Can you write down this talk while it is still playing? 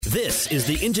This is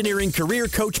the Engineering Career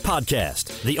Coach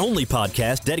Podcast, the only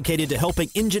podcast dedicated to helping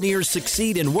engineers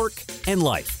succeed in work and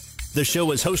life. The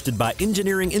show is hosted by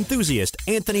engineering enthusiast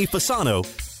Anthony Fasano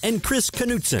and Chris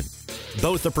Knutson.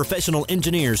 Both are professional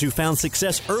engineers who found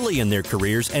success early in their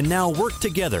careers and now work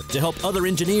together to help other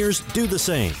engineers do the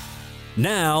same.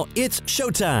 Now it's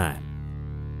showtime.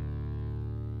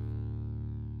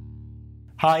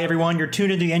 Hi, everyone. You're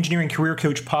tuned into the Engineering Career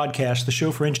Coach Podcast, the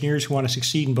show for engineers who want to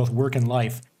succeed in both work and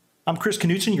life. I'm Chris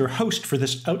Knutson, your host for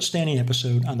this outstanding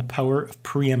episode on the power of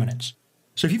preeminence.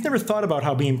 So if you've never thought about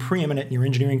how being preeminent in your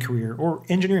engineering career or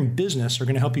engineering business are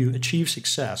going to help you achieve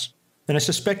success, then I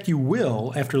suspect you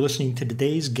will after listening to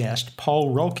today's guest,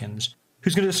 Paul Rulkins,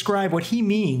 who's going to describe what he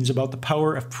means about the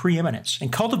power of preeminence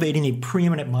and cultivating a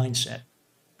preeminent mindset.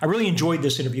 I really enjoyed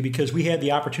this interview because we had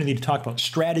the opportunity to talk about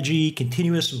strategy,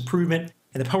 continuous improvement,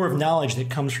 and the power of knowledge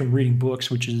that comes from reading books,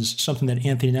 which is something that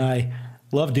Anthony and I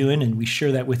love doing, and we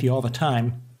share that with you all the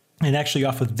time. And actually,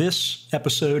 off of this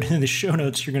episode, in the show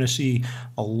notes, you're going to see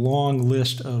a long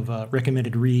list of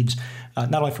recommended reads,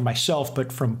 not only from myself,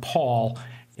 but from Paul,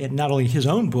 and not only his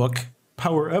own book,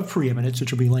 Power of Preeminence,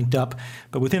 which will be linked up,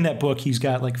 but within that book, he's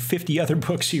got like 50 other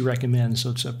books he recommends, so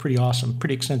it's a pretty awesome,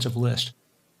 pretty extensive list.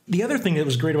 The other thing that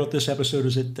was great about this episode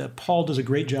is that Paul does a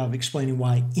great job of explaining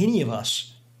why any of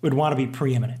us would want to be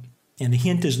preeminent. And the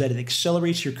hint is that it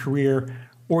accelerates your career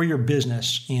or your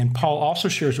business. And Paul also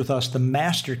shares with us the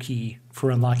master key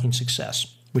for unlocking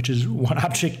success, which is one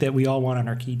object that we all want on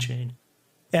our keychain.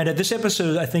 And this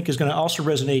episode, I think, is going to also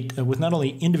resonate with not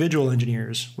only individual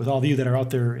engineers, with all of you that are out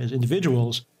there as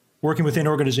individuals working within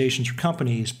organizations or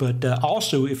companies, but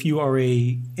also if you are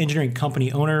a engineering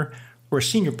company owner or a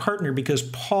senior partner, because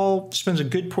Paul spends a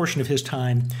good portion of his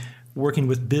time working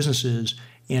with businesses,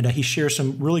 and he shares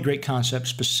some really great concepts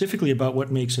specifically about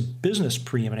what makes a business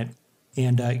preeminent.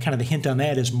 And kind of the hint on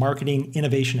that is marketing,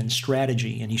 innovation, and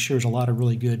strategy. And he shares a lot of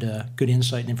really good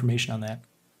insight and information on that.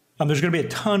 There's going to be a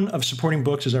ton of supporting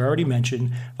books, as I already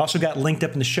mentioned. I've also got linked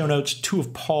up in the show notes 2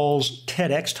 of Paul's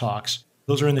TEDx talks.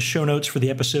 Those are in the show notes for the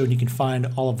episode, and you can find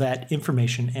all of that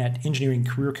information at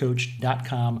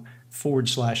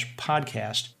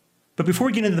engineeringcareercoach.com/podcast. But before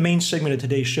we get into the main segment of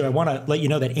today's show, I want to let you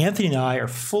know that Anthony and I are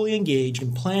fully engaged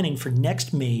in planning for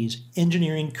next May's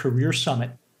Engineering Career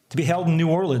Summit, to be held in New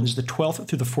Orleans the 12th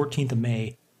through the 14th of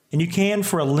May. And you can,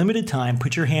 for a limited time,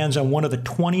 put your hands on one of the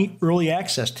 20 early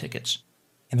access tickets.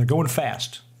 And they're going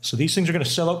fast. So these things are going to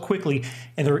sell out quickly,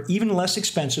 and they're even less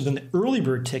expensive than the early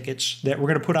bird tickets that we're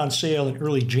going to put on sale in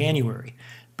early January.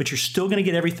 But you're still going to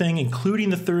get everything, including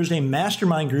the Thursday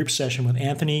mastermind group session with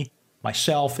Anthony,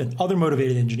 myself, and other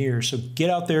motivated engineers. So get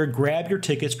out there, grab your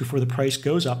tickets before the price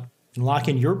goes up, and lock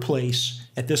in your place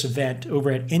at this event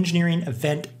over at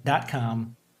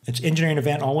engineeringevent.com. It's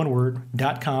engineeringevent, all one word,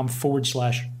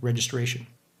 .com/registration.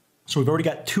 So we've already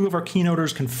got 2 of our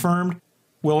keynoters confirmed.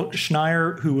 Will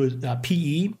Schneier, who is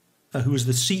PE, who is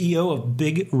the CEO of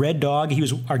Big Red Dog. He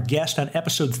was our guest on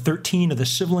episode 13 of the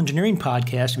Civil Engineering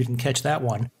Podcast. If you can catch that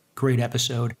one, great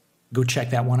episode. Go check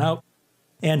that one out.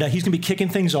 And he's going to be kicking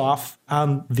things off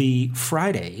on the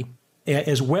Friday,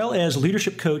 as well as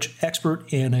leadership coach, expert,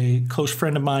 and a close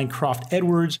friend of mine, Croft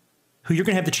Edwards, who you're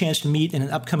going to have the chance to meet in an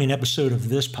upcoming episode of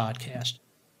this podcast.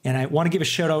 And I want to give a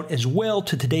shout out as well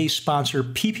to today's sponsor,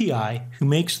 PPI, who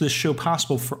makes this show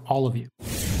possible for all of you.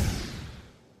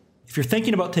 If you're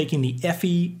thinking about taking the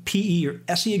FE, PE, or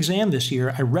SE exam this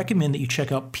year, I recommend that you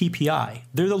check out PPI.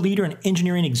 They're the leader in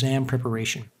engineering exam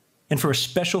preparation. And for a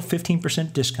special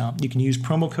 15% discount, you can use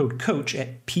promo code COACH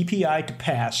at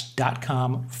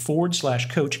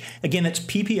ppitopass.com/coach. Again, that's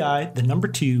PPI, the number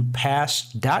 2,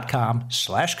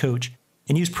 pass.com/coach.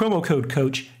 And use promo code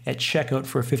COACH at checkout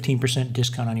for a 15%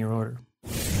 discount on your order.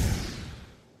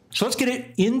 So let's get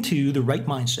it into the right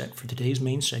mindset for today's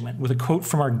main segment with a quote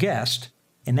from our guest,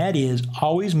 and that is,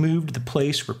 always move to the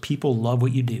place where people love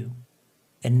what you do.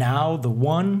 And now, the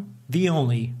one, the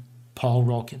only, Paul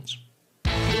Rulkins.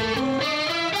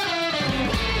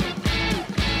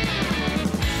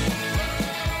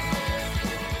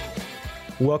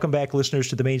 Welcome back, listeners,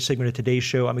 to the main segment of today's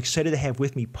show. I'm excited to have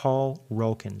with me Paul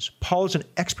Rulkins. Paul is an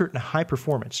expert in high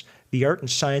performance, the art and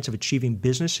science of achieving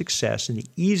business success in the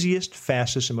easiest,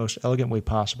 fastest, and most elegant way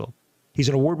possible. He's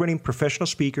an award-winning professional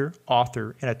speaker,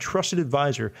 author, and a trusted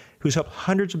advisor who's helped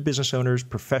hundreds of business owners,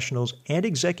 professionals, and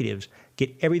executives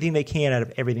get everything they can out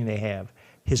of everything they have.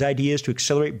 His ideas to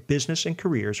accelerate business and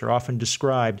careers are often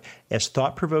described as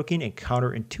thought-provoking and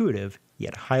counterintuitive,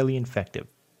 yet highly effective.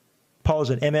 Paul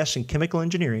is an MS in chemical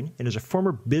engineering and is a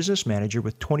former business manager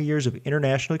with 20 years of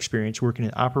international experience working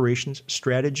in operations,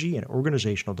 strategy, and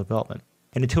organizational development.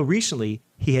 And until recently,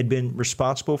 he had been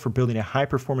responsible for building a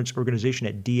high-performance organization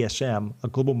at DSM, a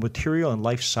global material and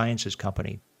life sciences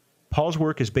company. Paul's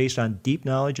work is based on deep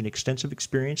knowledge and extensive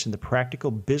experience in the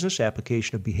practical business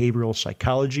application of behavioral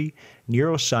psychology,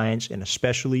 neuroscience, and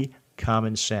especially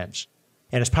common sense.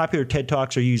 And as popular TED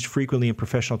Talks are used frequently in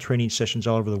professional training sessions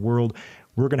all over the world,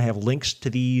 we're going to have links to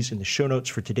these in the show notes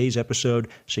for today's episode,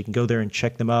 so you can go there and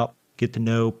check them out, get to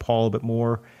know Paul a bit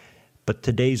more. But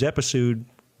today's episode,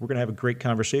 we're going to have a great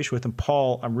conversation with him.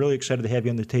 Paul, I'm really excited to have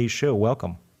you on today's show.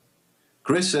 Welcome.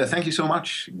 Chris, thank you so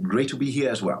much. Great to be here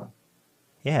as well.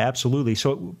 Yeah, absolutely.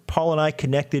 So Paul and I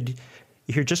connected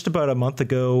here just about a month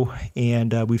ago,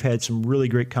 and we've had some really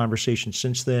great conversations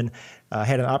since then. I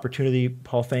had an opportunity.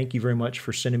 Paul, thank you very much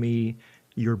for sending me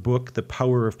your book, The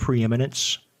Power of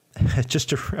Preeminence.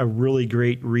 Just a really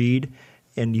great read.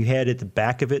 And you had at the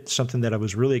back of it something that I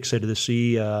was really excited to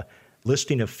see, a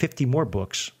listing of 50 more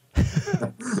books.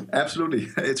 Absolutely.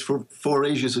 It's for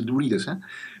voracious readers, huh?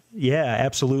 Yeah,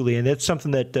 absolutely. And that's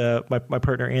something that my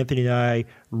partner Anthony and I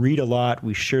read a lot.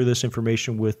 We share this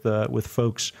information with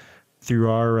folks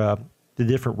through our the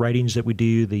different writings that we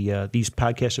do, these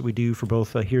podcasts that we do for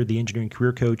both here the Engineering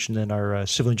Career Coach and then our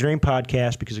civil engineering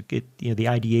podcast, because the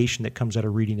ideation that comes out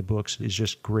of reading the books is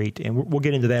just great. And we'll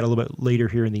get into that a little bit later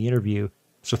here in the interview.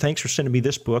 So thanks for sending me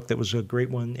this book. That was a great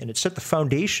one. And it set the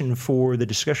foundation for the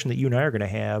discussion that you and I are going to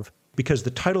have, because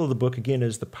the title of the book, again,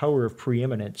 is The Power of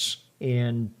Preeminence.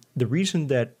 And the reason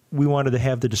that we wanted to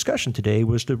have the discussion today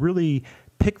was to really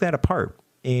pick that apart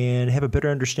and have a better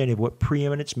understanding of what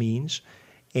preeminence means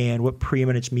and what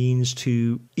preeminence means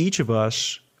to each of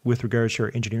us with regards to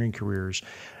our engineering careers.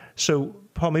 So,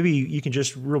 Paul, maybe you can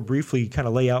just real briefly kind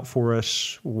of lay out for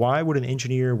us, why would an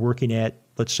engineer working at,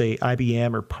 let's say,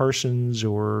 IBM or Parsons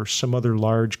or some other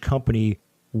large company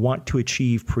want to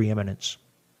achieve preeminence?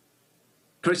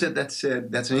 Chris, that's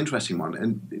an interesting one.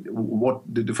 And what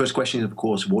the first question is, of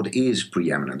course, what is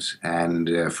preeminence?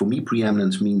 And for me,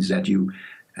 preeminence means that you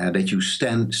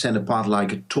stand apart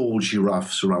like a tall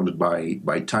giraffe surrounded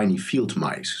by tiny field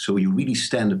mice. So you really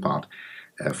stand apart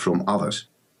from others.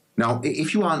 Now,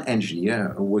 if you are an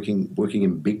engineer working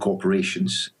in big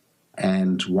corporations,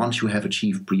 and once you have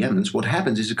achieved preeminence, what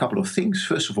happens is a couple of things.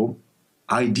 First of all,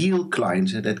 ideal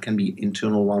clients, that can be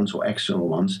internal ones or external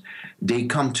ones, they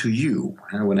come to you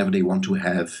whenever they want to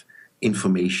have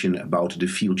information about the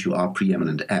field you are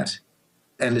preeminent at.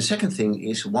 And the second thing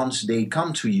is, once they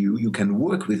come to you, you can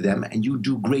work with them and you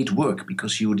do great work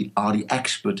because you are the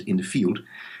expert in the field.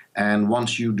 And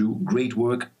once you do great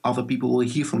work, other people will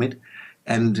hear from it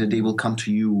and they will come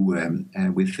to you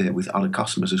with other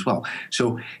customers as well.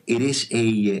 So it is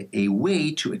a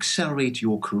way to accelerate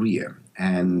your career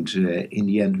and in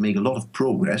the end make a lot of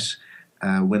progress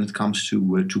when it comes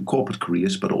to corporate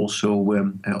careers, but also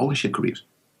ownership careers.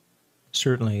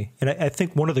 Certainly. And I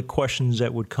think one of the questions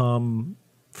that would come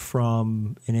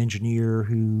from an engineer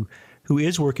who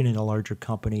is working in a larger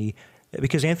company,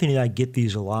 because Anthony and I get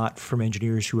these a lot from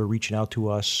engineers who are reaching out to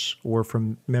us or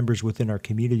from members within our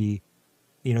community.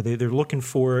 They're looking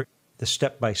for the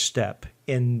step-by-step.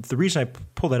 And the reason I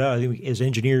pull that out, I think as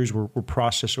engineers, we're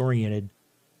process-oriented.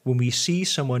 When we see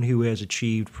someone who has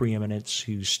achieved preeminence,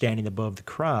 who's standing above the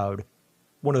crowd,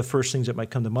 one of the first things that might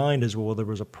come to mind is, well, there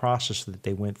was a process that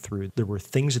they went through. There were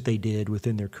things that they did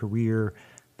within their career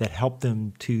that helped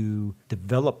them to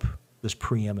develop this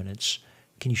preeminence.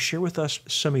 Can you share with us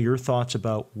some of your thoughts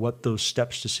about what those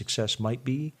steps to success might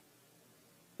be?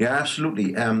 Yeah,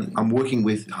 absolutely. I'm working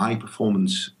with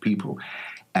high-performance people,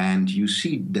 and you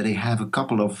see that they have a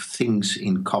couple of things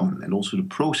in common, and also the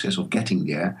process of getting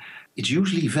there. It's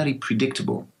usually very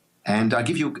predictable. And I'll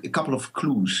give you a couple of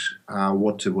clues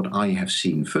what I have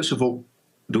seen. First of all,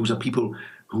 those are people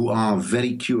who are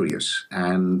very curious,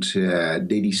 and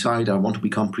they decide, I want to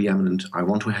become preeminent, I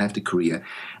want to have the career.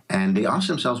 And they ask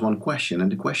themselves one question,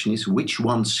 and the question is, which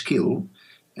one skill,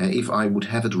 if I would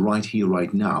have it right here,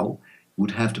 right now,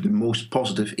 would have the most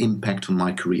positive impact on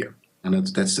my career? And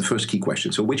that's the first key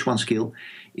question. So which one skill,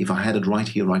 if I had it right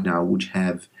here, right now, would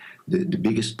have the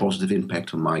biggest positive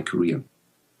impact on my career?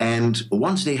 And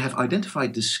once they have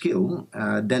identified the skill,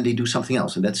 then they do something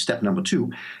else. And that's step number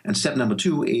 2. And step number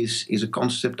 2 is a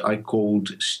concept I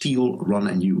called steal, run,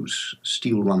 and use.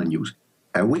 Steal, run, and use.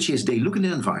 Which is they look in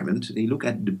the environment, they look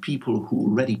at the people who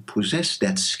already possess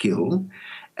that skill,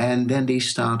 and then they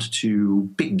start to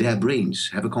pick their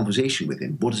brains, have a conversation with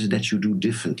them. What is it that you do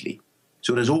differently?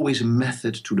 So there's always a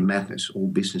method to the madness. All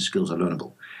business skills are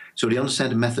learnable. So they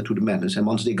understand the method to the madness, and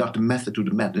once they got the method to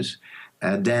the madness,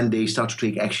 then they start to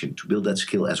take action to build that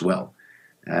skill as well.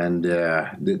 And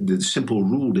the simple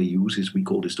rule they use is, we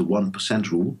call this the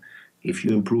 1% rule. If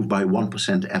you improve by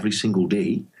 1% every single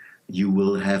day, you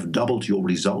will have doubled your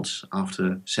results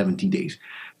after 70 days.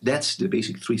 That's the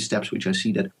basic 3 steps which I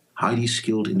see that highly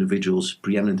skilled individuals,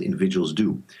 preeminent individuals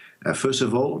do. First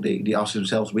of all, they ask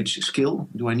themselves, which skill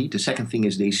do I need? The second thing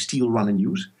is they steal, run, and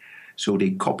use. So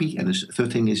they copy. And the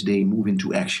third thing is they move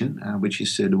into action, which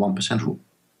is the 1% rule.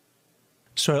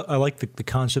 So I like the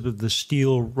concept of the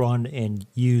steal, run, and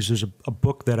use. There's a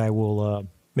book that I will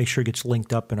make sure gets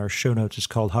linked up in our show notes. It's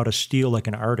called How to Steal Like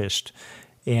an Artist.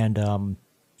 And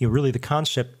really the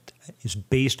concept is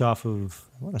based off of,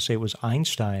 I want to say it was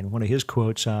Einstein, one of his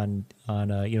quotes on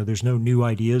there's no new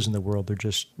ideas in the world. They're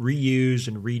just reused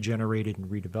and regenerated and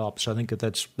redeveloped. So I think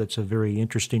that's a very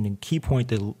interesting and key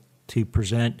point to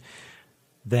present,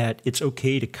 that it's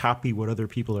okay to copy what other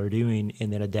people are doing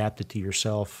and then adapt it to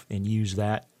yourself and use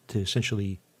that to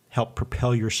essentially help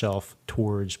propel yourself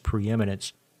towards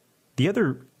preeminence. The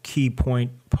other key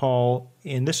point, Paul,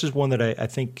 and this is one that I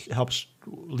think helps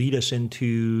lead us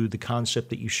into the concept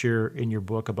that you share in your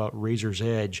book about Razor's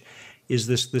Edge, is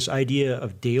this idea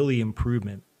of daily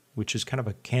improvement, which is kind of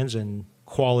a Kansan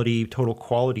quality, total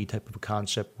quality type of a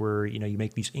concept where, you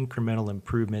make these incremental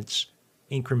improvements,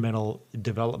 incremental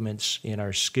developments in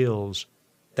our skills.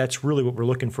 That's really what we're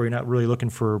looking for. You're not really looking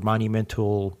for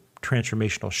monumental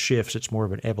transformational shifts. It's more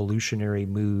of an evolutionary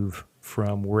move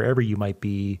from wherever you might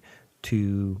be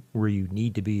to where you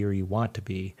need to be or you want to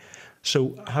be.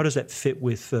 So how does that fit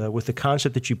with the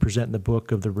concept that you present in the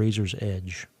book of the Razor's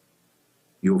Edge?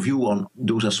 Your view on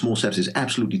those are small steps is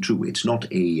absolutely true. It's not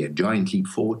a giant leap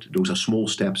forward. Those are small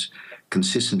steps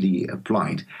consistently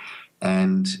applied.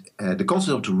 And the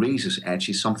concept of the Razor's Edge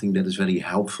is something that is very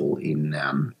helpful in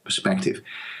perspective.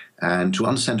 And to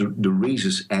understand the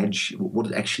Razor's Edge, what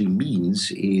it actually means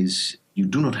is you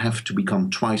do not have to become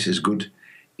twice as good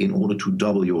in order to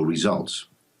double your results.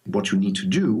 What you need to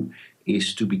do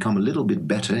is to become a little bit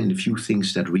better in the few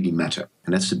things that really matter.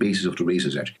 And that's the basis of the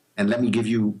Razor's Edge. And let me give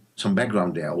you some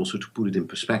background there also to put it in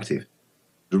perspective.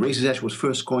 The Razor's Edge was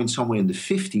first coined somewhere in the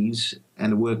 50s,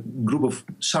 and there were a group of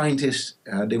scientists,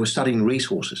 they were studying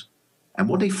racehorses. And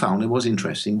what they found, it was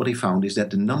interesting, what they found is that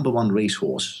the number one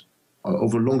racehorse,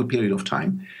 over a longer period of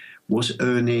time, was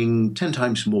earning 10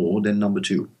 times more than number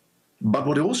 2. But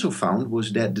what they also found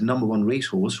was that the number one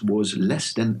racehorse was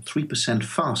less than 3%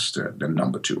 faster than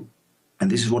number 2. And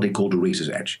this is what they call the Razor's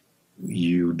Edge.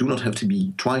 You do not have to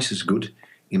be twice as good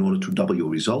in order to double your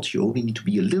results. You only need to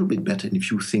be a little bit better in a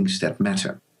few things that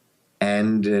matter.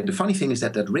 And the funny thing is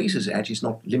that Razor's Edge is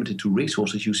not limited to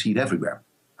racehorses. You see it everywhere.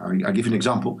 I'll give you an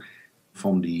example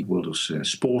from the world of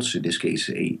sports, in this case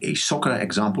a soccer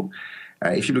example.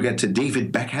 If you look at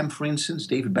David Beckham, for instance,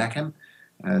 David Beckham,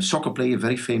 soccer player,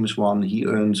 very famous one, he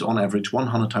earns on average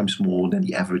 100 times more than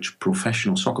the average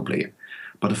professional soccer player.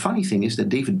 But the funny thing is that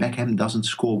David Beckham doesn't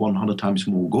score 100 times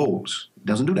more goals. He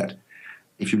doesn't do that.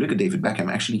 If you look at David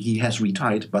Beckham, actually he has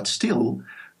retired, but still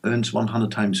earns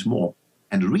 100 times more.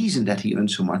 And the reason that he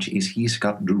earns so much is he's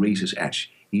got the Razor's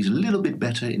Edge. He's a little bit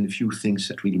better in a few things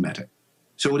that really matter.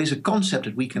 So it is a concept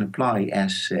that we can apply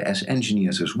as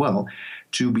engineers as well,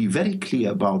 to be very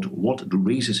clear about what the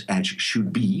Razor's Edge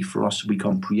should be for us to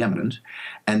become preeminent,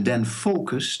 and then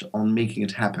focused on making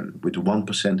it happen with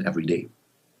 1% every day.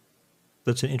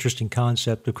 That's an interesting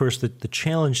concept. Of course, the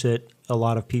challenge that a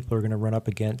lot of people are going to run up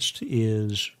against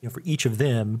is, for each of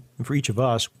them and for each of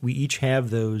us, we each have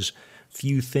those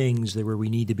few things that where we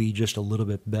need to be just a little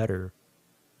bit better.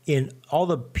 In all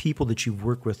the people that you've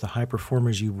worked with, the high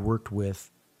performers you've worked with,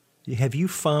 have you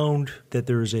found that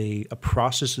there's a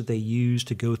process that they use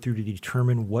to go through to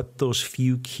determine what those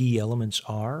few key elements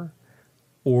are?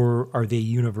 Or are they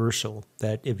universal,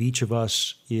 that if each of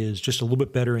us is just a little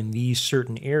bit better in these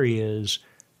certain areas,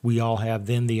 we all have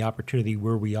then the opportunity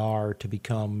where we are to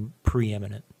become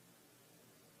preeminent?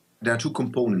 There are two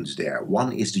components there.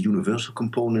 One is the universal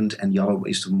component, and the other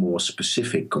is the more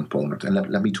specific component. And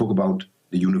let me talk about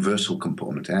the universal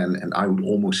component. And I would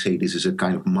almost say this is a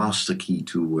kind of master key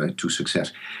to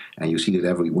success. And you see it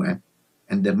everywhere.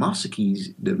 And the master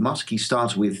key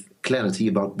starts with clarity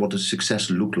about what does success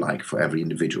look like for every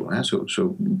individual.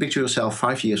 So picture yourself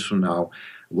 5 years from now.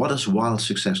 What does wild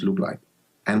success look like?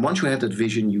 And once you have that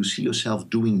vision, you see yourself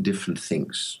doing different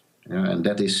things. And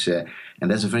that's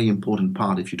a very important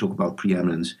part if you talk about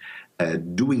preeminence,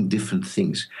 doing different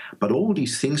things. But all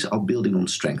these things are building on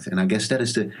strength. And I guess that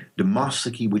is the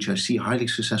master key, which I see highly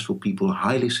successful people,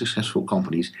 highly successful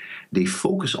companies, they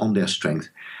focus on their strength.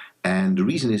 And the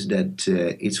reason is that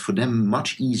it's for them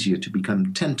much easier to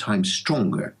become 10 times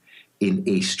stronger in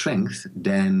a strength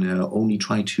than only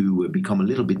try to become a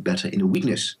little bit better in a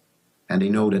weakness. And they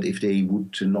know that if they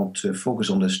would not focus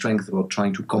on their strength or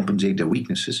trying to compensate their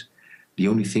weaknesses, The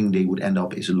only thing they would end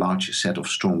up is a large set of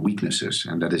strong weaknesses,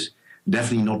 and that is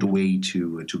definitely not the way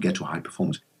to get to high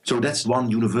performance. So that's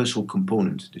one universal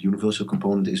component. The universal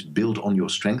component is build on your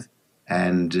strength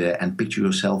and picture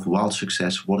yourself while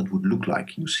success, what it would look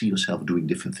like. You see yourself doing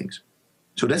different things.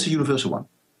 So that's a universal one.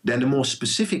 Then the more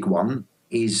specific one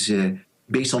is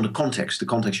based on the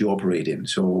context you operate in.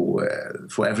 So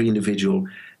for every individual,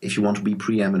 if you want to be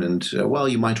preeminent,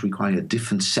 you might require a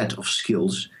different set of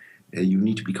skills you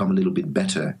need to become a little bit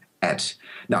better at.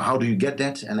 Now, how do you get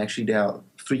that? And actually, there are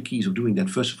 3 keys of doing that.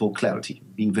 First of all, clarity,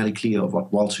 being very clear of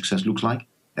what wild success looks like.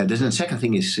 Then the second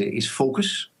thing is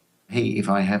focus. Hey, if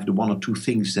I have the 1 or 2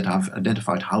 things that I've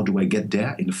identified, how do I get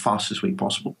there in the fastest way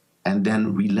possible? And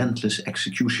then relentless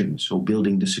execution, so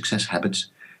building the success habits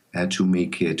to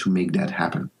make that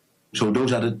happen. So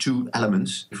those are the 2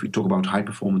 elements if we talk about high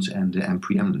performance and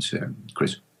preeminence,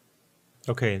 Chris.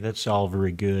 Okay, that's all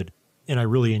very good. And I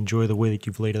really enjoy the way that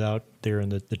you've laid it out there in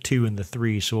the 2 and the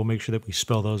 3. So we'll make sure that we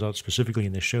spell those out specifically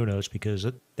in the show notes, because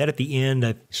that at the end,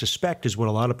 I suspect, is what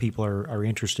a lot of people are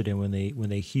interested in when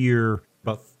they hear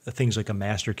about things like a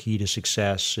master key to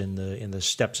success and the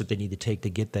steps that they need to take to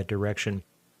get that direction.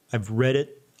 I've read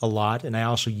it a lot, and I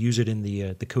also use it in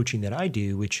the coaching that I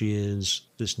do, which is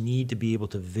this need to be able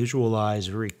to visualize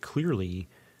very clearly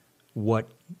what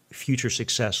future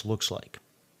success looks like.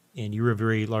 And you're a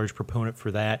very large proponent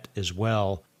for that as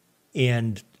well,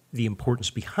 and the importance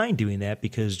behind doing that,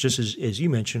 because just as you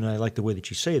mentioned, I like the way that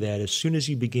you say that, as soon as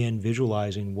you begin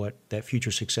visualizing what that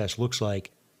future success looks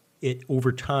like, it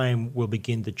over time will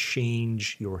begin to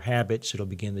change your habits. It'll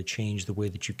begin to change the way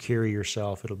that you carry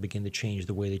yourself. It'll begin to change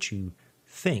the way that you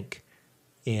think.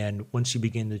 And once you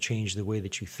begin to change the way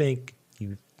that you think,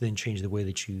 you then change the way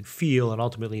that you feel, and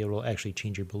ultimately it will actually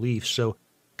change your beliefs. So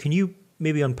can you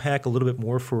maybe unpack a little bit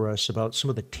more for us about some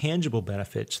of the tangible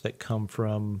benefits that come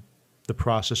from the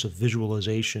process of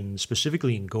visualization,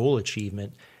 specifically in goal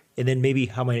achievement, and then maybe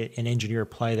how might an engineer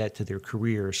apply that to their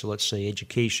career? So let's say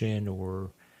education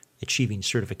or achieving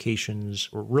certifications,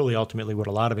 or really ultimately what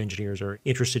a lot of engineers are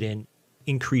interested in,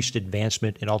 increased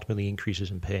advancement and ultimately increases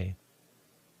in pay.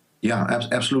 Yeah,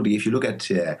 absolutely. If you look at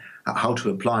how to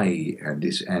apply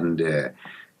this, and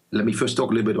let me first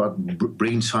talk a little bit about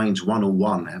Brain Science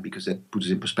 101, because that puts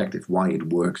in perspective why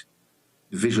it works.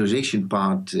 The visualization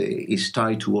part is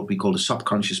tied to what we call the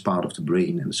subconscious part of the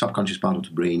brain, and the subconscious part of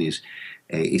the brain is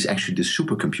actually the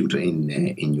supercomputer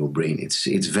in your brain.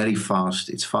 It's very fast.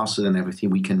 It's faster than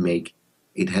everything we can make.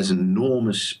 It has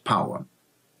enormous power.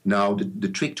 Now, the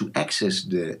trick to access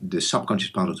the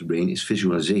subconscious part of the brain is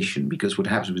visualization, because what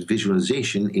happens with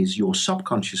visualization is your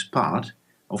subconscious part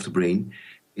of the brain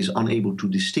is unable to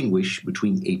distinguish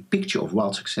between a picture of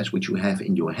wild success which you have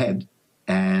in your head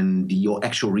and your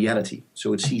actual reality.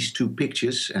 So it sees 2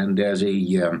 pictures, and there's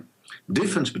a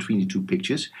difference between the 2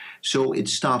 pictures. So it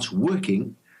starts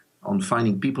working on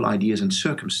finding people, ideas, and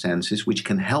circumstances which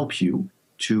can help you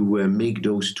to make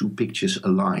those 2 pictures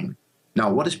align.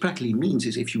 Now, what this practically means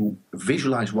is if you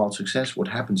visualize wild success, what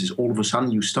happens is all of a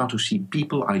sudden you start to see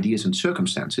people, ideas, and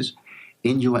circumstances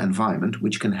in your environment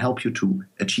which can help you to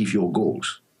achieve your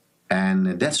goals.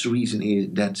 And that's the reason is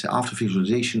that after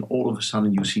visualization, all of a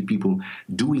sudden you see people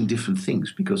doing different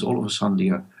things, because all of a sudden they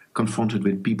are confronted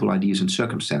with people, ideas, and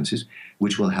circumstances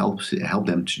which will help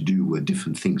them to do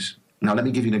different things. Now, let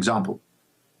me give you an example.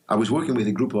 I was working with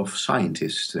a group of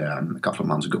scientists a couple of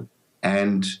months ago,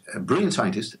 and brilliant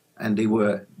scientists, and they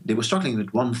were struggling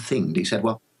with one thing. They said,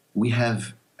 well, we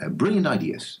have brilliant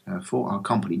ideas for our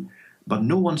company, but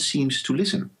no one seems to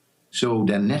listen. So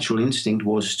their natural instinct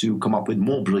was to come up with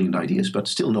more brilliant ideas, but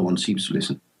still no one seems to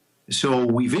listen. So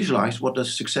we visualized what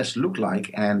does success look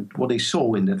like, and what they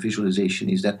saw in that visualization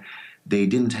is that they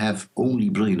didn't have only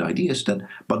brilliant ideas,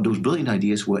 but those brilliant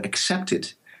ideas were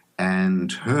accepted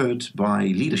and heard by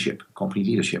leadership, company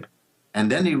leadership. And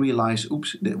then they realized,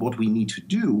 that what we need to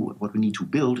do, what we need to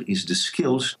build is the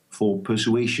skills for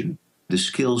persuasion, the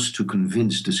skills to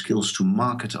convince, the skills to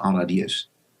market our ideas.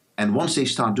 And once they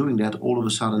start doing that, all of a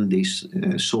sudden they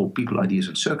saw people, ideas,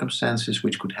 and circumstances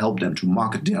which could help them to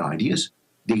market their ideas.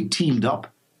 They teamed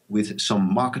up with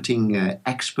some marketing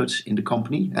experts in the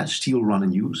company, steal, run,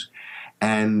 and use.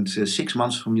 And 6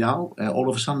 months from now, all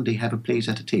of a sudden they have a place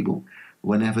at the table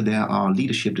whenever there are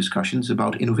leadership discussions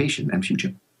about innovation and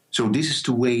future. So this is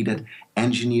the way that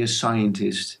engineers,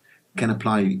 scientists can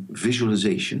apply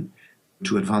visualization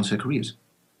to advance their careers.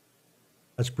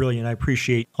 That's brilliant. I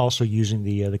appreciate also using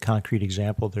the concrete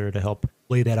example there to help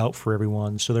lay that out for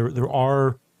everyone. So there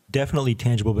are definitely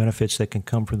tangible benefits that can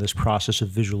come from this process of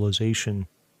visualization.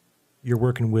 You're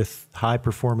working with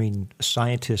high-performing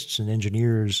scientists and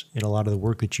engineers in a lot of the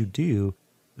work that you do.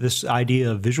 This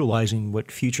idea of visualizing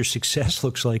what future success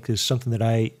looks like is something that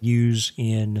I use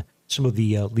in some of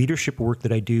the leadership work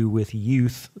that I do with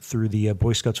youth through the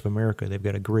Boy Scouts of America. They've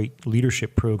got a great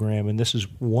leadership program, and this is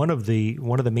one of the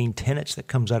main tenets that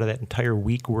comes out of that entire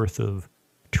week worth of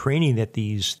training that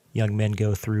these young men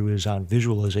go through is on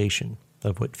visualization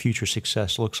of what future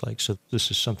success looks like. So this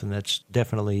is something that's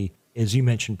definitely, as you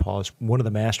mentioned, Paul, is one of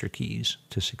the master keys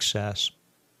to success.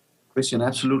 Christian,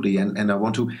 absolutely. And I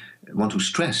want to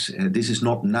stress, this is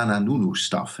not nana-nunu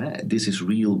stuff. This is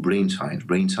real brain science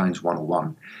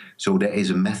 101. So there is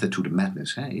a method to the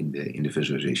madness in the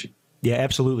visualization. Yeah,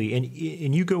 absolutely.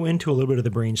 And you go into a little bit of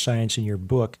the brain science in your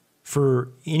book.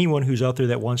 For anyone who's out there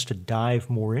that wants to dive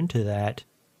more into that,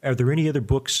 are there any other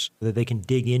books that they can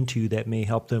dig into that may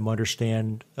help them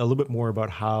understand a little bit more about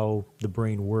how the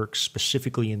brain works,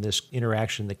 specifically in this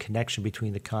interaction, the connection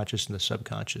between the conscious and the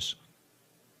subconscious?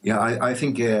 Yeah, I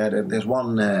think there's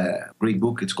one great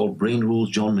book. It's called Brain Rules.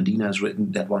 John Medina has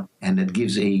written that one, and that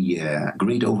gives a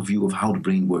great overview of how the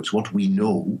brain works, what we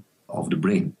know of the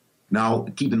brain. Now,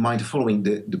 keep in mind the following: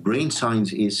 the brain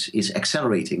science is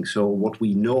accelerating. So what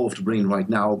we know of the brain right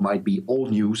now might be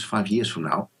old news 5 years from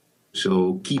now.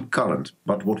 So keep current.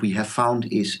 But what we have found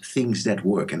is things that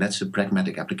work, and that's a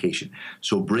pragmatic application.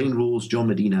 So Brain Rules, John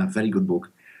Medina, very good book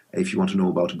if you want to know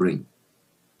about the brain.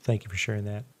 Thank you for sharing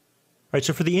that. All right,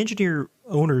 so for the engineer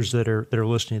owners that are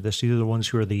listening to this, these are the ones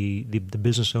who are the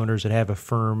business owners that have a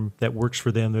firm that works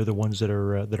for them. They're the ones that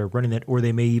are running it, or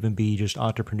they may even be just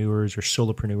entrepreneurs or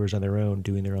solopreneurs on their own,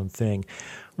 doing their own thing.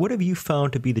 What have you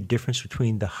found to be the difference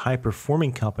between the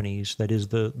high-performing companies, that is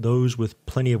those with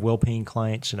plenty of well-paying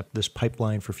clients and this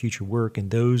pipeline for future work, and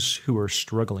those who are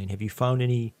struggling? Have you found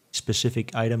any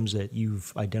specific items that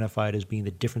you've identified as being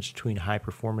the difference between high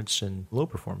performance and low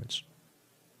performance?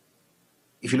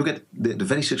 If you look at the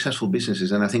very successful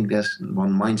businesses, and I think there's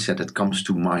one mindset that comes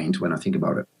to mind when I think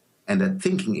about it, and that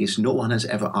thinking is no one has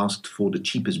ever asked for the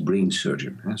cheapest brain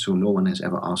surgeon. So no one has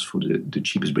ever asked for the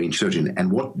cheapest brain surgeon.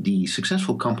 And what the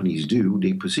successful companies do,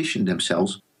 they position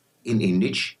themselves in a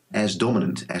niche as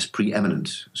dominant, as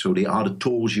preeminent. So they are the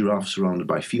tall giraffe surrounded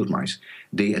by field mice.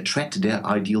 They attract their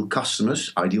ideal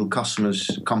customers. Ideal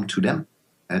customers come to them.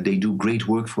 They do great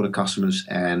work for the customers,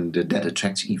 and that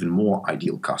attracts even more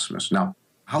ideal customers. Now,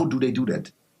 how do they do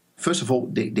that? First of all,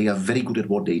 they are very good at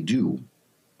what they do,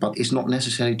 but it's not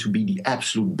necessary to be the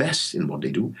absolute best in what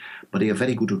they do, but they are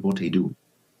very good at what they do.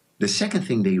 The second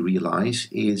thing they realize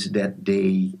is that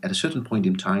they, at a certain point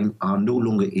in time, are no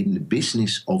longer in the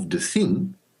business of the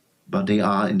thing, but they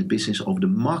are in the business of the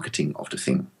marketing of the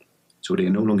thing. So they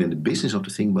are no longer in the business of the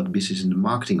thing, but the business in the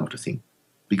marketing of the thing.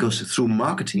 Because through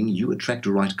marketing, you attract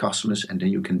the right customers, and then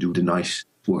you can do the nice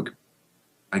work.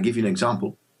 I give you an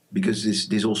example, because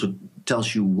this also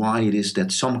tells you why it is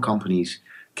that some companies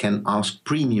can ask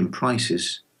premium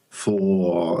prices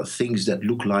for things that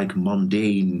look like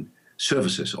mundane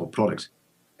services or products.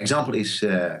 Example is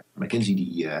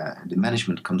McKinsey, the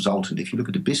management consultant. If you look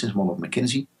at the business model of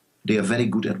McKinsey, they are very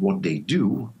good at what they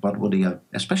do, but what they are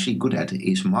especially good at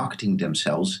is marketing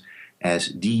themselves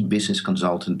as the business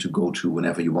consultant to go to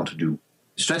whenever you want to do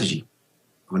strategy.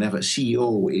 Whenever a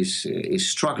CEO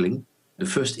is struggling, the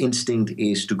first instinct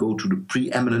is to go to the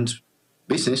preeminent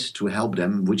business to help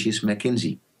them, which is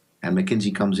McKinsey. And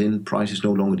McKinsey comes in, price is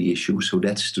no longer the issue, so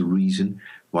that's the reason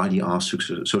why they are so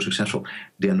successful.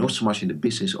 They are not so much in the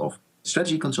business of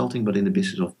strategy consulting, but in the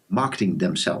business of marketing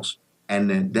themselves.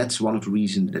 And that's one of the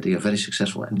reasons that they are very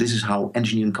successful. And this is how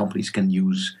engineering companies can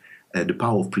use the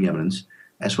power of preeminence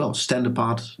as well. Stand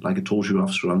apart like a tall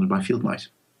giraffe surrounded by field mice.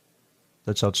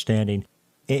 That's outstanding.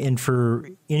 And for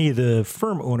any of the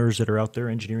firm owners that are out there,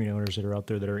 engineering owners that are out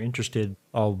there that are interested,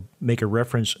 I'll make a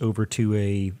reference over to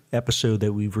a episode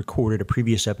that we've recorded, a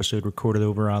previous episode recorded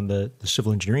over on the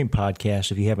Civil Engineering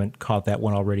Podcast. If you haven't caught that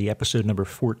one already, episode number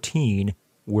 14,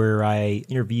 where I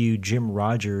interviewed Jim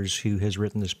Rogers, who has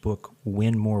written this book,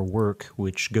 Win More Work,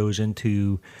 which goes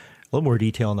into a little more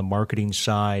detail on the marketing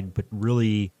side, but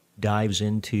really dives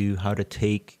into how to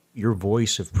take your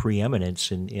voice of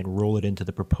preeminence and roll it into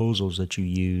the proposals that you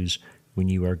use when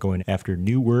you are going after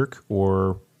new work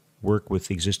or work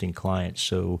with existing clients.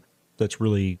 So that's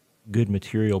really good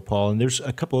material, Paul. And there's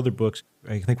a couple other books.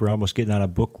 I think we're almost getting on a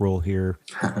book roll here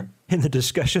in the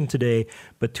discussion today,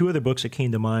 but two other books that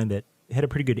came to mind that had a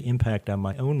pretty good impact on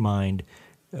my own mind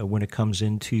when it comes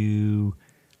into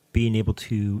being able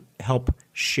to help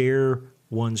share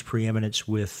one's preeminence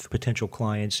with potential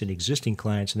clients and existing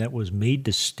clients, and that was Made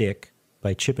to Stick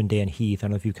by Chip and Dan Heath. I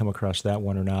don't know if you've come across that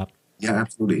one or not. Yeah,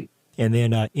 absolutely. And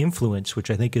then Influence,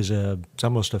 which I think is it's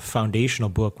almost a foundational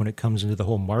book when it comes into the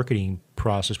whole marketing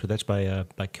process, but that's by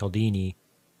Cialdini.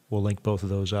 We'll link both of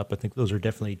those up. I think those are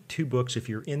definitely two books. If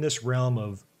you're in this realm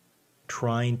of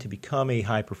trying to become a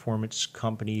high-performance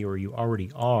company, or you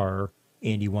already are,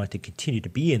 and you want to continue to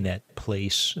be in that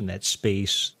place, in that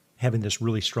space, having this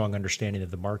really strong understanding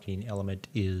of the marketing element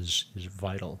is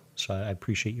vital. So I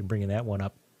appreciate you bringing that one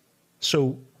up.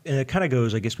 So, and it kind of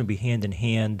goes, I guess, maybe hand in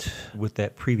hand with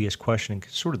that previous question and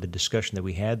sort of the discussion that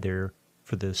we had there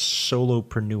for the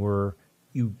solopreneur.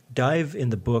 You dive in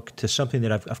the book to something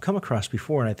that I've come across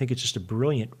before, and I think it's just a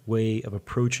brilliant way of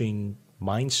approaching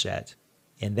mindset,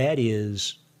 and that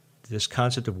is this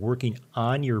concept of working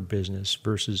on your business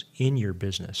versus in your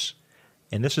business.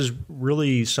 And this is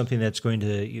really something that's going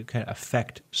to kind of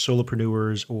affect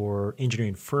solopreneurs or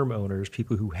engineering firm owners,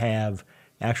 people who have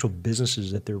actual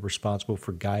businesses that they're responsible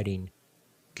for guiding.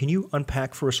 Can you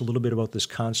unpack for us a little bit about this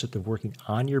concept of working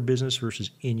on your business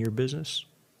versus in your business?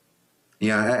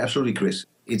 Yeah, absolutely, Chris.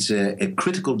 It's a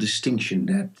critical distinction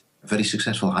that very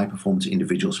successful high-performance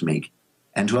individuals make.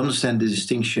 And to understand the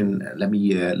distinction, let me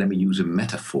use a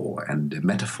metaphor. And the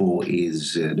metaphor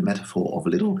is the metaphor of a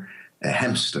little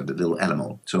hamster, the little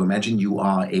animal. So imagine you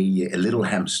are a little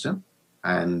hamster,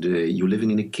 and you're living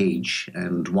in a cage.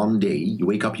 And one day you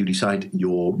wake up, you decide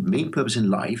your main purpose in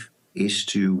life is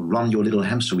to run your little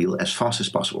hamster wheel as fast as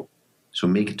possible. So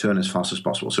make it turn as fast as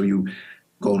possible. So you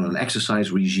go on an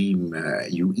exercise regime,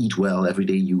 you eat well every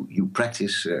day, you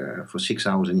practice for 6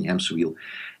 hours in the hamster wheel.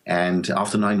 And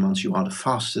after 9 months, you are the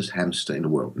fastest hamster in the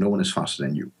world. No one is faster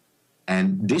than you.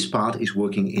 And this part is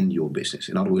working in your business.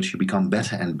 In other words, you become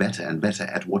better and better and better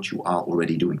at what you are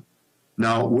already doing.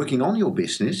 Now, working on your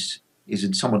business is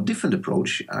a somewhat different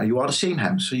approach. You are the same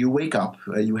hamster. You wake up,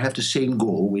 you have the same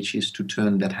goal, which is to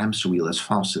turn that hamster wheel as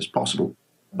fast as possible.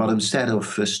 But instead of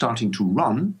starting to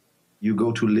run, you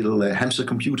go to a little hamster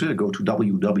computer, go to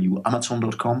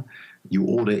www.amazon.com, you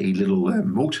order a little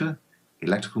motor,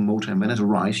 electrical motor, and when it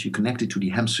arrives, you connect it to the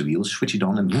hamster wheel, switch it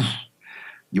on, and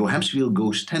your hamster wheel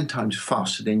goes 10 times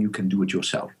faster than you can do it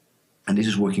yourself. And this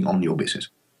is working on your business.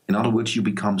 In other words, you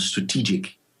become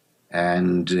strategic.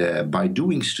 And by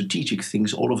doing strategic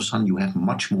things, all of a sudden you have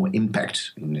much more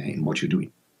impact in what you're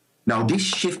doing. Now, this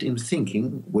shift in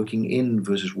thinking, working in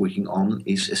versus working on,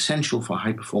 is essential for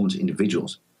high-performance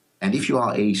individuals. And if you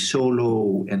are a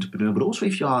solo entrepreneur, but also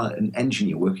if you are an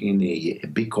engineer working in a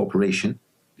big corporation,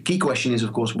 the key question is,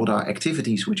 of course, what are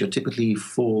activities which are typically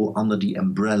fall under the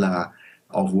umbrella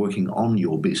of working on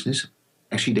your business?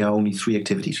 Actually, there are only 3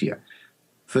 activities here.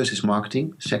 First is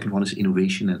marketing, second one is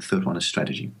innovation, and third one is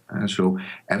strategy. So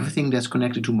everything that's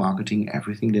connected to marketing,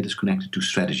 everything that is connected to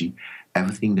strategy,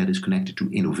 everything that is connected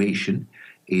to innovation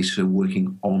is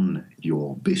working on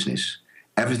your business.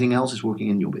 Everything else is working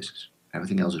in your business.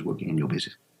 Everything else is working in your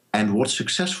business. And what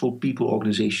successful people,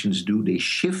 organizations do, they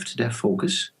shift their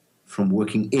focus from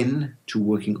working in to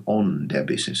working on their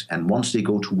business. And once they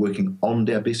go to working on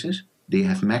their business, they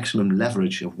have maximum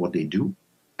leverage of what they do.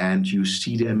 And you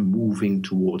see them moving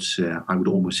towards, I would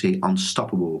almost say,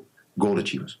 unstoppable goal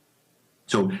achievers.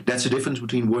 So that's the difference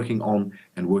between working on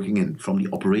and working in, from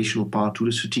the operational part to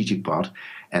the strategic part.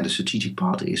 And the strategic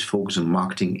part is focused on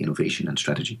marketing, innovation, and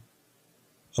strategy.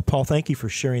 Paul, thank you for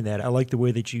sharing that. I like the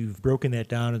way that you've broken that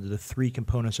down into the 3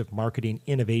 components of marketing,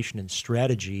 innovation, and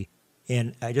strategy.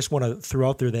 And I just want to throw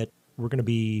out there that we're going to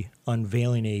be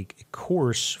unveiling a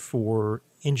course for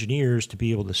engineers to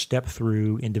be able to step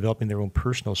through in developing their own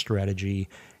personal strategy.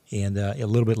 And a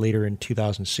little bit later in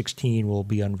 2016, we'll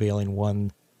be unveiling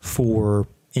one for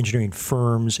engineering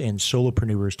firms and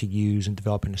solopreneurs to use in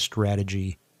developing a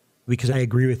strategy. Because I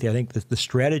agree with you. I think that the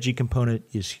strategy component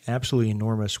is absolutely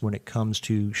enormous when it comes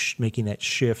to making that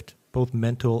shift, both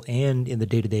mental and in the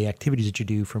day-to-day activities that you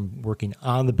do, from working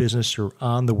on the business or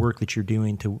on the work that you're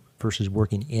doing to versus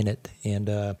working in it.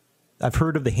 And I've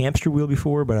heard of the hamster wheel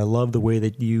before, but I love the way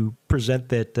that you present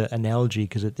that analogy,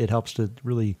 because it helps to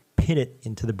really pin it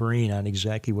into the brain on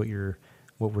exactly what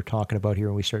we're talking about here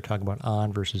when we start talking about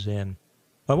on versus in.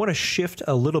 I want to shift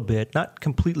a little bit, not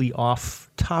completely off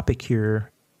topic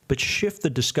here, but shift the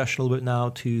discussion a little bit now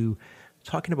to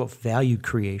talking about value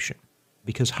creation,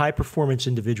 because high-performance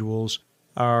individuals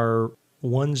are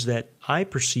ones that I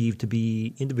perceive to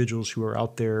be individuals who are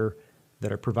out there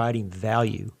that are providing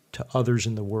value to others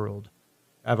in the world.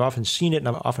 I've often seen it and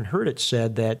I've often heard it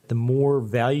said that the more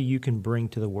value you can bring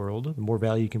to the world, the more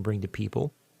value you can bring to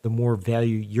people, the more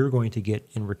value you're going to get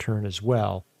in return as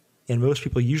well. And most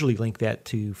people usually link that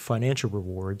to financial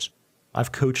rewards.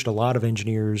 I've coached a lot of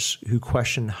engineers who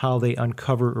question how they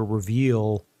uncover or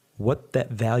reveal what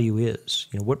that value is.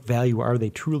 What value are they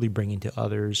truly bringing to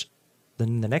others?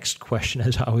 Then the next question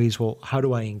is always, well, how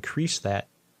do I increase that?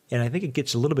 And I think it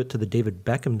gets a little bit to the David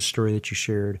Beckham story that you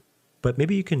shared. But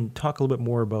maybe you can talk a little bit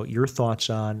more about your thoughts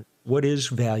on what is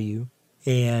value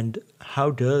and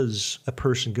how does a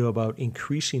person go about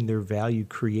increasing their value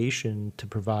creation to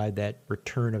provide that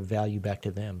return of value back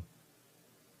to them?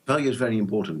 Value is very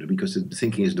important because the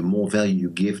thinking is the more value you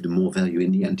give, the more value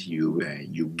in the end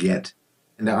you get.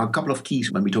 And there are a couple of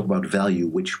keys when we talk about value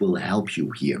which will help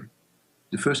you here.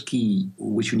 The first key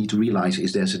which you need to realize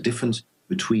is there's a difference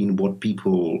between what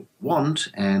people want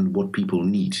and what people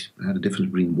need. The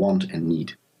difference between want and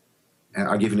need.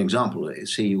 I'll give you an example.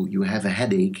 Say you have a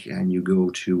headache and you go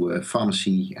to a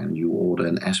pharmacy and you order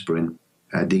an aspirin.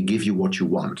 They give you what you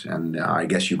want. And I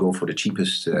guess you go for the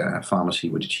cheapest pharmacy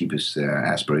with the cheapest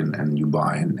aspirin and you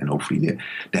buy and hopefully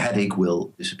the headache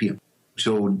will disappear.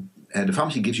 So the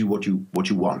pharmacy gives you what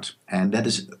you want. And that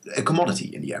is a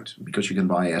commodity in the end because you can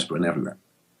buy aspirin everywhere.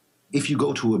 If you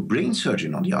go to a brain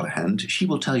surgeon, on the other hand, she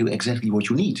will tell you exactly what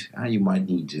you need. You might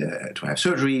need to have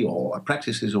surgery or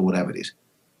practices or whatever it is.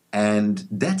 And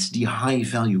that's the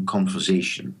high-value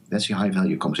conversation.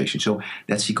 So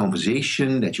that's the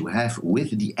conversation that you have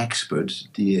with the expert,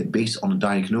 based on a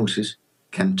diagnosis,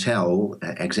 can tell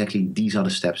exactly these are the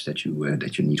steps that you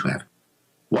need to have.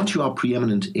 Once you are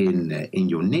preeminent in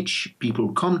your niche,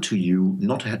 people come to you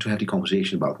not to have the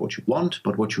conversation about what you want,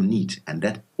 but what you need. And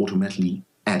that automatically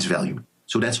adds value.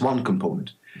 So that's one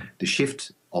component, the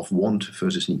shift of want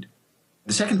versus need.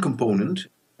 The second component,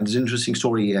 and it's an interesting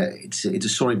story, it's a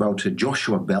story about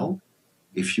Joshua Bell.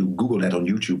 If you Google that on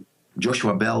YouTube,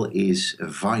 Joshua Bell is a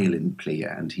violin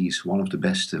player, and he's one of the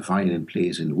best violin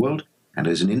players in the world. And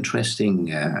there's an interesting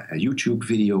YouTube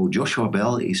video. Joshua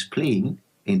Bell is playing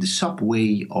in the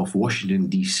subway of Washington,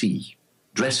 D.C.,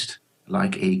 dressed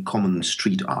like a common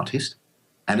street artist.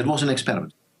 And it was an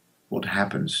experiment. What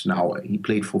happens now? He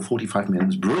played for 45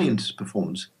 minutes, brilliant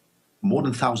performance. More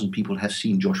than 1,000 people have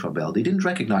seen Joshua Bell. They didn't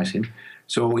recognize him.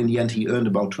 So in the end, he earned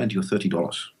about $20 or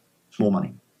 $30. Small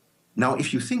money. Now,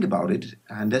 if you think about it,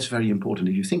 and that's very important,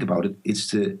 if you think about it,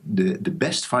 it's the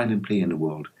best violin player in the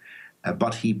world.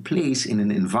 But he plays in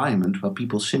an environment where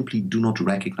people simply do not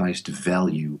recognize the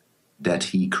value that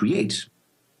he creates.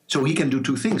 So he can do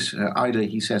two things. Either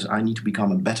he says, I need to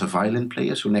become a better violin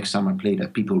player, so next time I play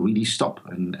that people really stop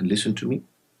and listen to me.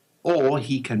 Or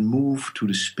he can move to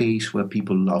the space where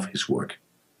people love his work.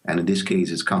 And in this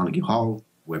case, it's Carnegie Hall,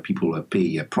 where people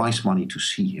pay prize money to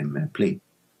see him play.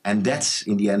 And that's,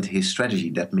 in the end, his strategy.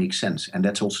 That makes sense. And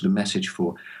that's also the message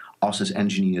for us as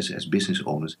engineers, as business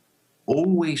owners.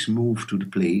 Always move to the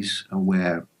place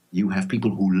where you have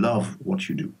people who love what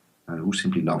you do, who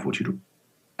simply love what you do.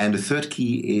 And the third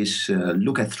key is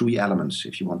look at three elements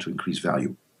if you want to increase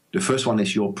value. The first one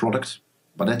is your product,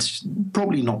 but that's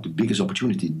probably not the biggest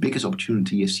opportunity. The biggest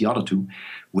opportunity is the other two,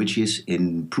 which is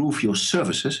improve your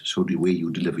services, so the way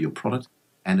you deliver your product,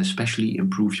 and especially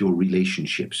improve your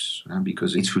relationships,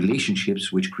 because it's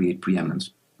relationships which create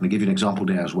preeminence. I'll give you an example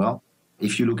there as well.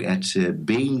 If you look at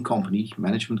Bain Company,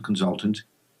 management consultant,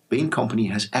 Bain Company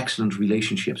has excellent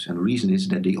relationships, and the reason is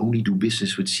that they only do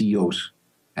business with CEOs.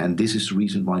 And this is the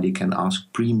reason why they can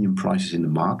ask premium prices in the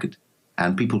market,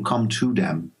 and people come to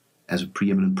them as a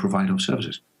preeminent provider of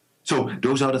services. So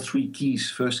those are the three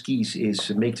keys. First keys is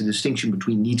make the distinction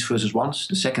between needs versus wants.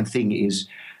 The second thing is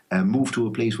move to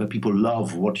a place where people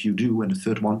love what you do. And the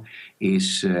third one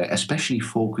is especially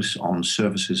focus on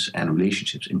services and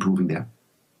relationships, improving there.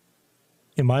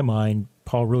 In my mind,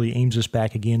 Paul really aims us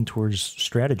back again towards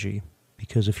strategy,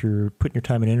 because if you're putting your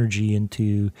time and energy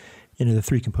into the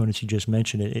three components you just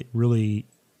mentioned, it really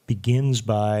begins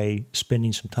by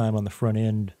spending some time on the front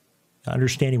end,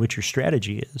 understanding what your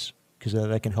strategy is, because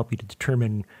that can help you to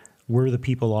determine where the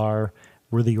people are,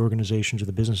 where the organizations or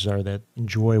the businesses are that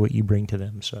enjoy what you bring to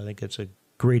them. So I think that's a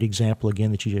great example,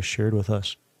 again, that you just shared with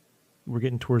us. We're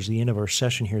getting towards the end of our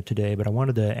session here today, but I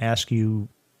wanted to ask you,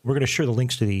 we're going to share the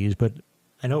links to these, but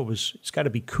I know it's got to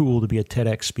be cool to be a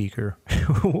TEDx speaker.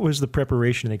 What was the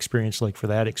preparation and experience like for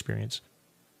that experience?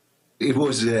 It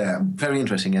was very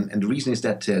interesting, and the reason is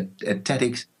that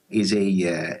TEDx is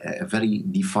a very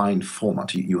defined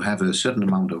format. You have a certain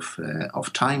amount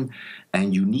of time,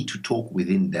 and you need to talk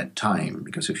within that time,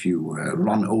 because if you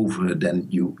run over, then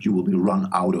you will be run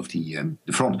out of the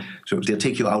front. So they'll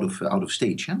take you out of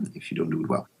stage if you don't do it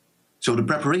well. So the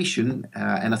preparation,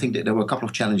 and I think that there were a couple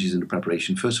of challenges in the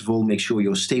preparation. First of all, make sure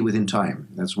you stay within time.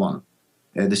 That's one.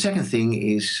 The second thing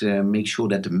is make sure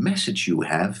that the message you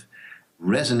have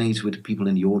resonates with the people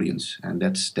in the audience. And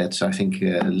that's I think,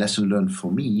 a lesson learned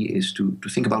for me, is to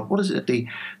think about what is it that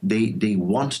they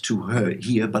want to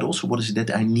hear, but also what is it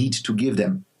that I need to give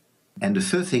them. And the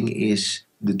third thing is,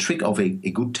 the trick of a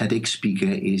good TEDx speaker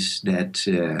is that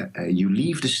you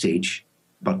leave the stage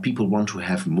but people want to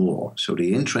have more. So they're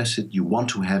interested. You want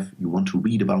to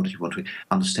read about it. You want to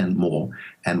understand more.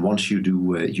 And once you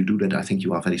do that, I think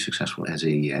you are very successful as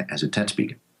a TED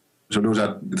speaker. So those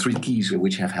are the three keys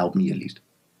which have helped me at least.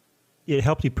 It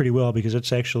helped you pretty well because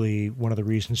it's actually one of the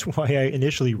reasons why I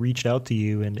initially reached out to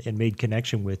you and made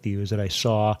connection with you is that I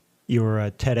saw your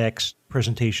TEDx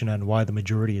presentation on why the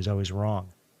majority is always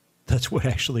wrong. That's what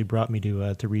actually brought me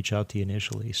to reach out to you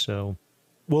initially. So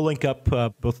we'll link up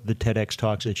both of the TEDx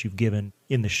talks that you've given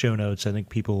in the show notes. I think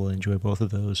people will enjoy both of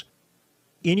those.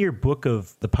 In your book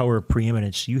of The Power of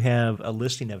Preeminence, you have a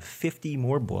listing of 50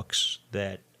 more books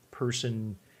that a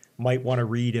person might want to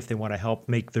read if they want to help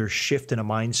make their shift in a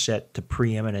mindset to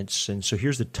preeminence. And so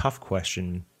here's the tough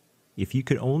question. If you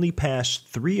could only pass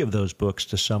 3 of those books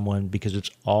to someone because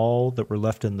it's all that were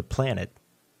left on the planet,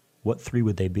 what 3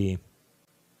 would they be?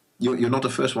 You're not the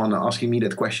first one asking me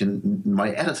that question. My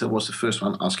editor was the first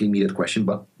one asking me that question,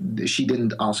 but she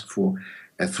didn't ask for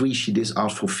 3. She did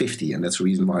ask for 50, and that's the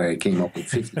reason why I came up with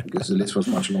 50, because the list was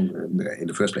much longer in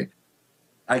the first place.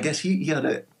 I guess here are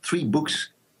the 3 books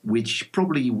which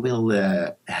probably will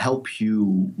help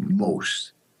you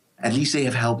most. At least they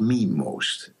have helped me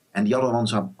most. And the other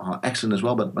ones are excellent as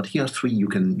well, but here are 3 you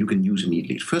can use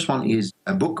immediately. The first one is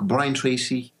a book, Brian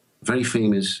Tracy, very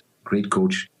famous, great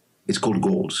coach. It's called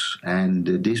Goals, and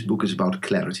this book is about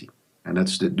clarity. And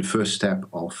that's the first step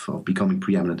of becoming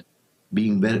preeminent,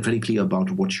 being very, very clear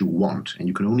about what you want. And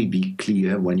you can only be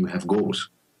clear when you have goals.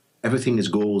 Everything is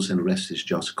goals and the rest is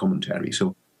just commentary.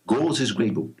 So Goals is a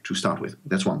great book to start with.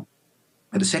 That's one.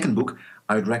 And the second book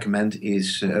I would recommend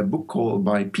is a book called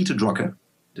by Peter Drucker,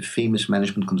 the famous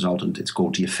management consultant. It's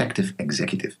called The Effective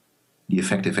Executive. The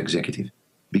Effective Executive.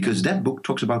 Because that book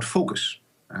talks about focus.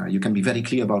 You can be very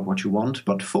clear about what you want,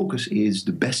 but focus is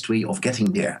the best way of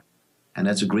getting there. And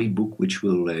that's a great book which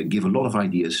will give a lot of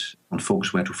ideas on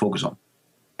focus, where to focus on.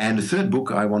 And the third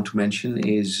book I want to mention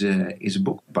is a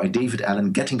book by David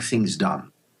Allen, Getting Things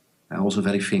Done. Also a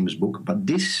very famous book. But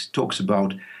this talks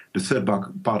about the third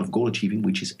part of goal achieving,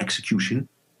 which is execution,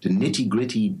 the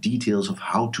nitty-gritty details of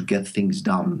how to get things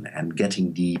done and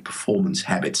getting the performance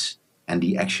habits and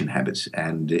the action habits.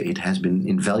 And it has been an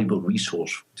invaluable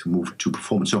resource to move to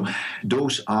performance. So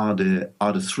those are the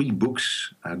 3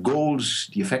 books, Goals,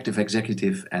 The Effective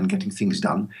Executive, and Getting Things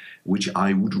Done, which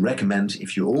I would recommend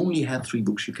if you only had 3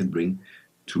 books you can bring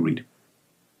to read.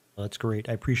 Well, that's great.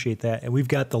 I appreciate that. And we've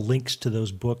got the links to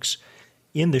those books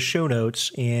in the show notes.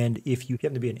 And if you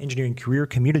happen to be an engineering career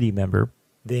community member,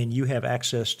 then you have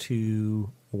access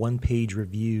to one-page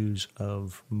reviews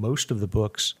of most of the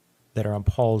books that are on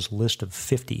Paul's list of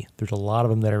 50. There's a lot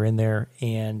of them that are in there,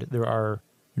 and there are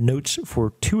notes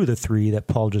for 2 of the 3 that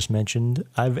Paul just mentioned.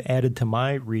 I've added to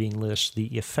my reading list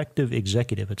The Effective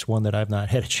Executive. It's one that I've not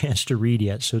had a chance to read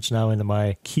yet, so it's now into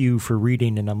my queue for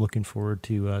reading, and I'm looking forward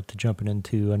to jumping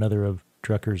into another of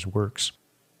Drucker's works.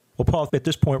 Well, Paul, at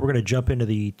this point, we're going to jump into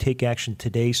the Take Action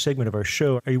Today segment of our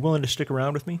show. Are you willing to stick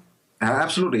around with me?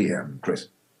 Absolutely, Chris.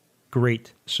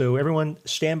 Great. So everyone,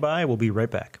 stand by. We'll be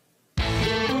right back.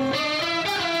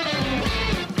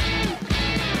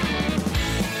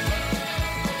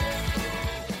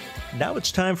 Now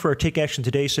it's time for our Take Action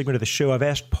Today segment of the show. I've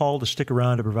asked Paul to stick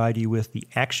around to provide you with the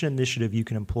action initiative you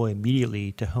can employ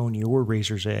immediately to hone your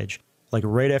razor's edge, like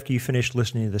right after you finish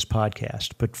listening to this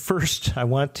podcast. But first, I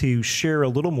want to share a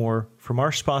little more from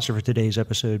our sponsor for today's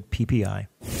episode, PPI.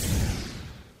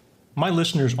 My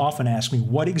listeners often ask me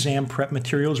what exam prep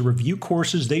materials or review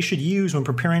courses they should use when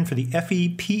preparing for the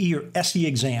FE, PE, or SE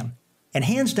exam. And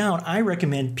hands down, I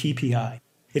recommend PPI.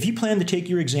 If you plan to take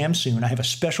your exam soon, I have a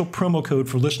special promo code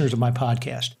for listeners of my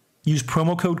podcast. Use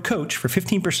promo code COACH for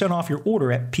 15% off your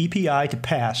order at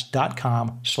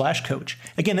ppitopass.com/coach.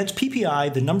 Again, that's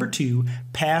PPI, the number 2,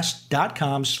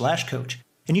 pass.com/coach.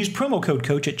 And use promo code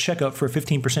COACH at checkout for a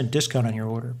 15% discount on your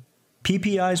order.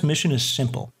 PPI's mission is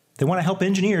simple. They want to help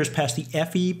engineers pass the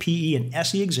FE, PE, and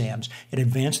SE exams and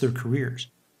advance their careers.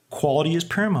 Quality is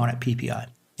paramount at PPI.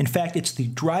 In fact, it's the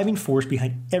driving force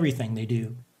behind everything they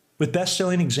do. With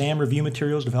best-selling exam review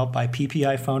materials developed by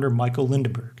PPI founder Michael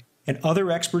Lindenberg and other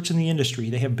experts in the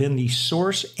industry, they have been the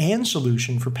source and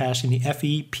solution for passing the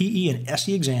FE, PE, and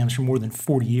SE exams for more than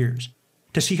 40 years.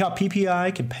 To see how PPI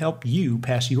can help you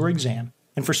pass your exam,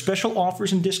 and for special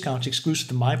offers and discounts exclusive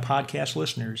to my podcast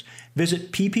listeners,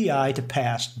 visit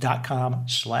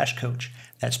ppitopass.com/coach.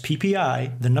 That's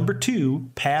PPI, the number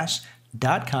 2,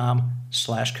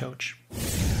 pass.com/coach.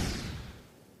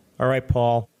 All right,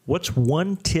 Paul. What's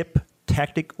one tip,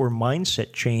 tactic, or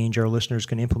mindset change our listeners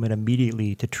can implement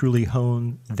immediately to truly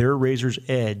hone their razor's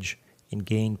edge and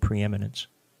gain preeminence?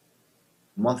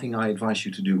 One thing I advise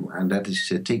you to do, and that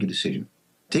is take a decision.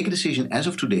 take a decision as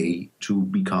of today to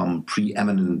become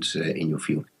preeminent in your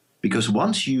field. Because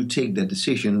once you take that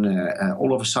decision,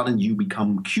 all of a sudden you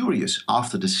become curious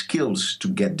after the skills to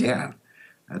get there,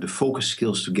 the focus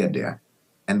skills to get there.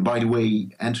 And by the way,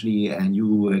 Anthony and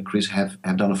you, Chris, have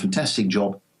done a fantastic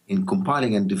job in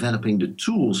compiling and developing the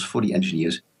tools for the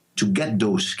engineers to get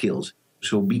those skills.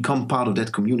 So become part of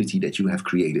that community that you have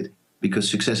created, because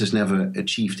success is never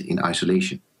achieved in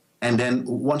isolation. And then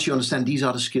once you understand these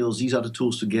are the skills, these are the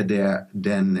tools to get there,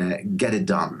 then get it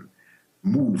done.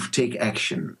 Move, take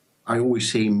action. I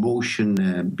always say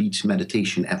motion beats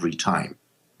meditation every time.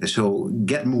 So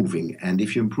get moving. And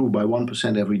if you improve by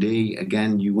 1% every day,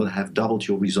 again, you will have doubled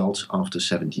your results after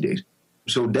 70 days.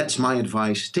 So that's my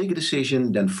advice. Take a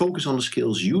decision, then focus on the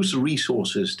skills, use the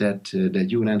resources that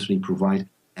you and Anthony provide,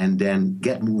 and then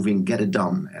get moving, get it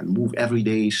done, and move every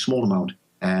day, small amount,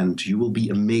 and you will be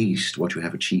amazed what you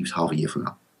have achieved half a year from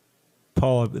now.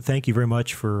 Paul, thank you very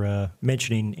much for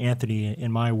mentioning Anthony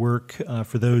and my work.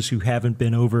 For those who haven't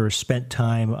been over or spent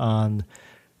time on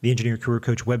the Engineering Career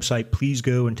Coach website, please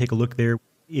go and take a look there.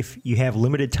 If you have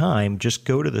limited time, just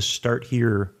go to the Start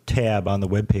Here tab on the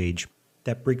webpage.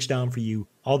 That breaks down for you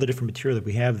all the different material that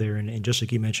we have there. And just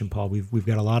like you mentioned, Paul, we've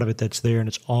got a lot of it that's there, and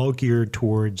it's all geared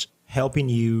towards helping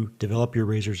you develop your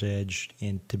razor's edge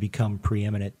and to become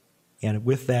preeminent. And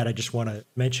with that, I just want to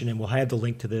mention, and we'll have the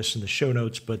link to this in the show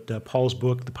notes, but Paul's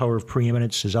book, The Power of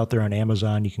Preeminence, is out there on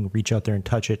Amazon. You can reach out there and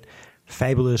touch it.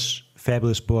 Fabulous,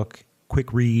 fabulous book,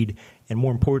 quick read. And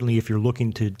more importantly, if you're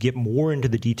looking to get more into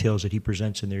the details that he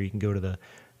presents in there, you can go to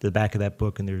the back of that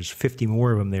book, and there's 50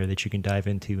 more of them there that you can dive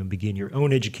into and begin your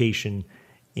own education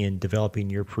in developing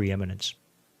your preeminence.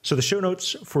 So the show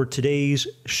notes for today's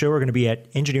show are going to be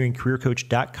at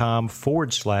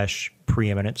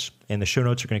engineeringcareercoach.com/preeminence. And the show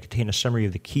notes are going to contain a summary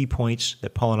of the key points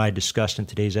that Paul and I discussed in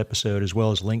today's episode, as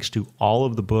well as links to all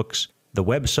of the books, the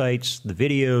websites, the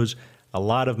videos, a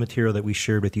lot of material that we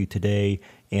shared with you today.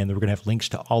 And we're going to have links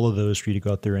to all of those for you to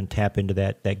go out there and tap into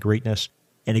that greatness.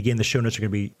 And again, the show notes are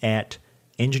going to be at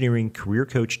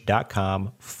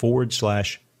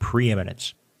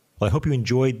engineeringcareercoach.com/preeminence. Well, I hope you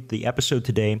enjoyed the episode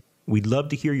today. We'd love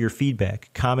to hear your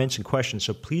feedback, comments, and questions.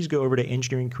 So please go over to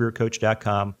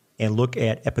engineeringcareercoach.com and look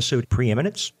at episode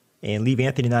preeminence and leave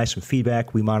Anthony and I some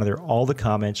feedback. We monitor all the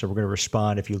comments, and we're going to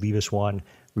respond if you leave us one.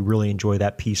 We really enjoy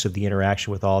that piece of the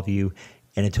interaction with all of you.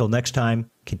 And until next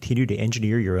time, continue to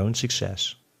engineer your own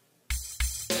success.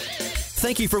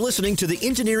 Thank you for listening to the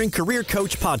Engineering Career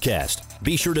Coach podcast.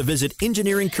 Be sure to visit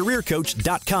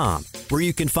engineeringcareercoach.com, where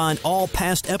you can find all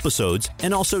past episodes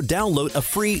and also download a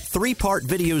free 3-part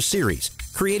video series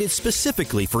created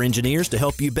specifically for engineers to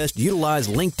help you best utilize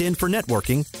LinkedIn for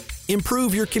networking,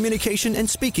 improve your communication and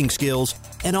speaking skills,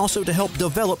 and also to help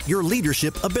develop your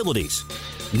leadership abilities.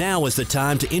 Now is the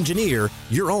time to engineer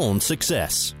your own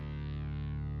success.